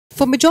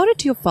For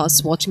majority of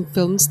us, watching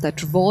films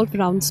that revolve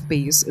around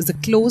space is the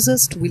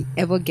closest we'll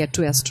ever get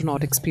to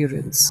astronaut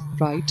experience,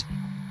 right?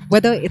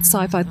 Whether it's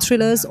sci-fi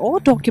thrillers or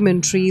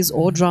documentaries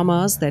or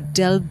dramas that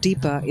delve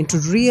deeper into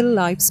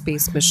real-life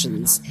space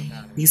missions,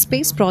 these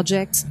space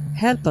projects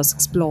help us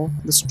explore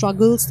the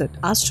struggles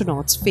that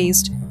astronauts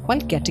faced while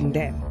getting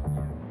there.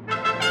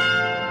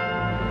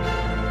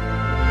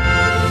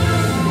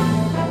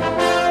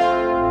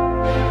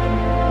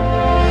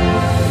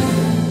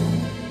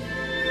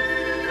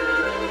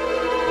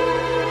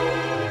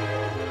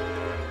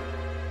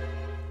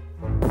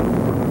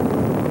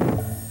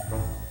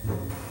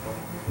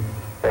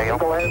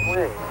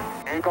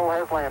 Eagle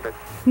has landed.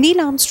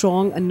 Neil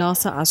Armstrong, a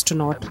NASA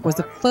astronaut, was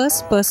the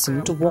first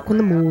person to walk on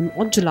the moon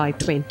on July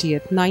 20,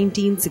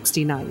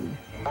 1969.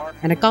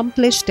 An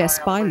accomplished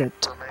test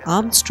pilot,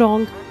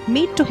 Armstrong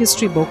made to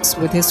history books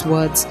with his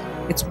words,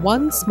 "It's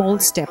one small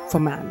step for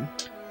man,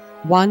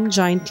 one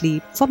giant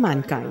leap for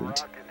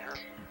mankind."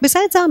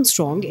 Besides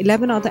Armstrong,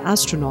 11 other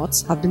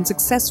astronauts have been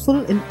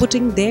successful in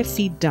putting their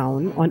feet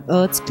down on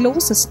Earth's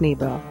closest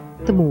neighbor,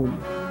 the moon.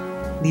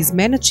 These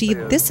men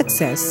achieved this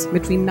success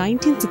between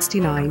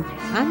 1969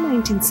 and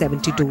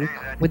 1972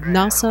 with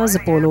NASA's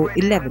Apollo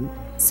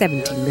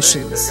 11-17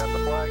 missions.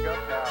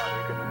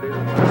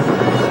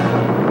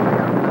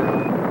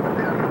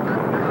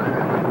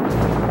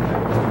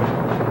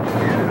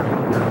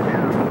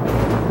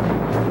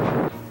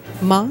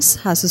 Mars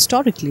has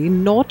historically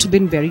not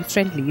been very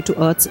friendly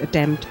to Earth's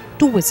attempt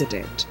to visit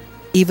it.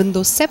 Even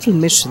though several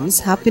missions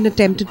have been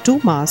attempted to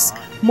Mars,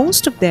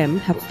 most of them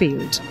have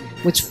failed,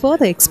 which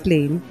further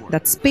explain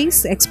that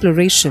space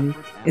exploration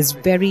is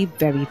very,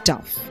 very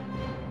tough.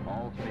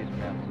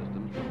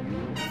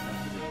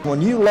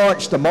 When you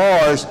launch to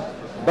Mars,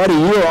 buddy,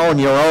 you're on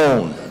your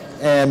own,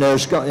 and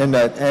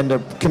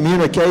the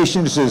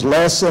communications is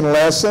less and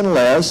less and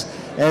less,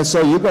 and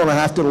so you're going to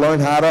have to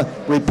learn how to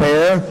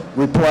repair,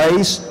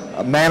 replace,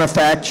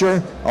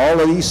 manufacture all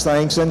of these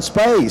things in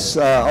space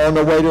on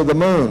the way to the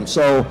moon.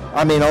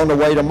 On the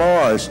way to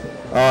Mars.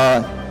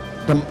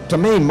 To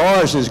me,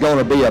 Mars is going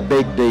to be a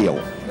big deal,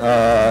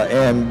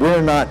 and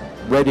we're not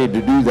ready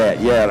to do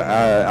that yet,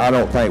 I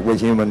don't think, with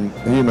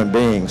human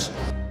beings.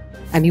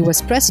 And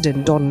US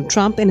President Donald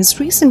Trump, in his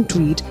recent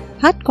tweet,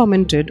 had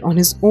commented on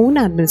his own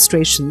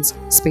administration's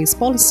space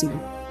policy.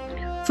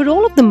 For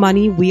all of the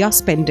money we are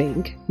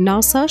spending,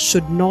 NASA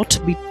should not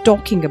be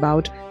talking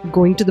about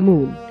going to the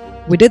moon.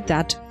 We did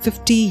that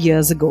 50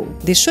 years ago.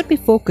 They should be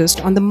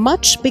focused on the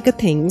much bigger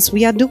things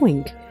we are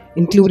doing,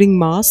 including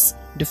Mars,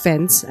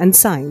 defense and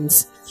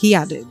science, he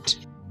added.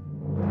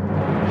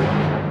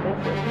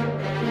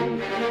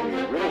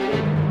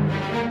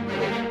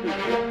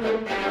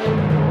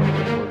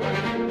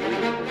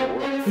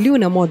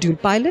 Lunar module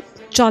pilot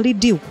Charlie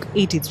Duke,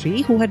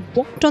 83, who had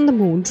walked on the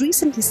moon,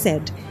 recently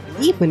said,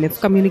 even if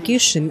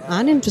communication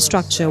and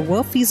infrastructure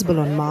were feasible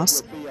on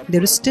Mars,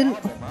 there is still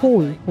a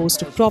whole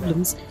host of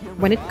problems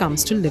when it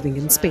comes to living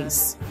in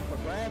space.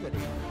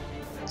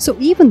 So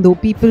even though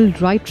people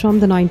right from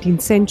the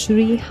 19th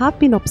century have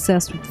been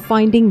obsessed with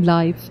finding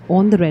life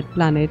on the red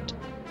planet,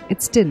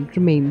 it still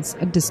remains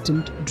a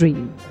distant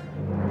dream.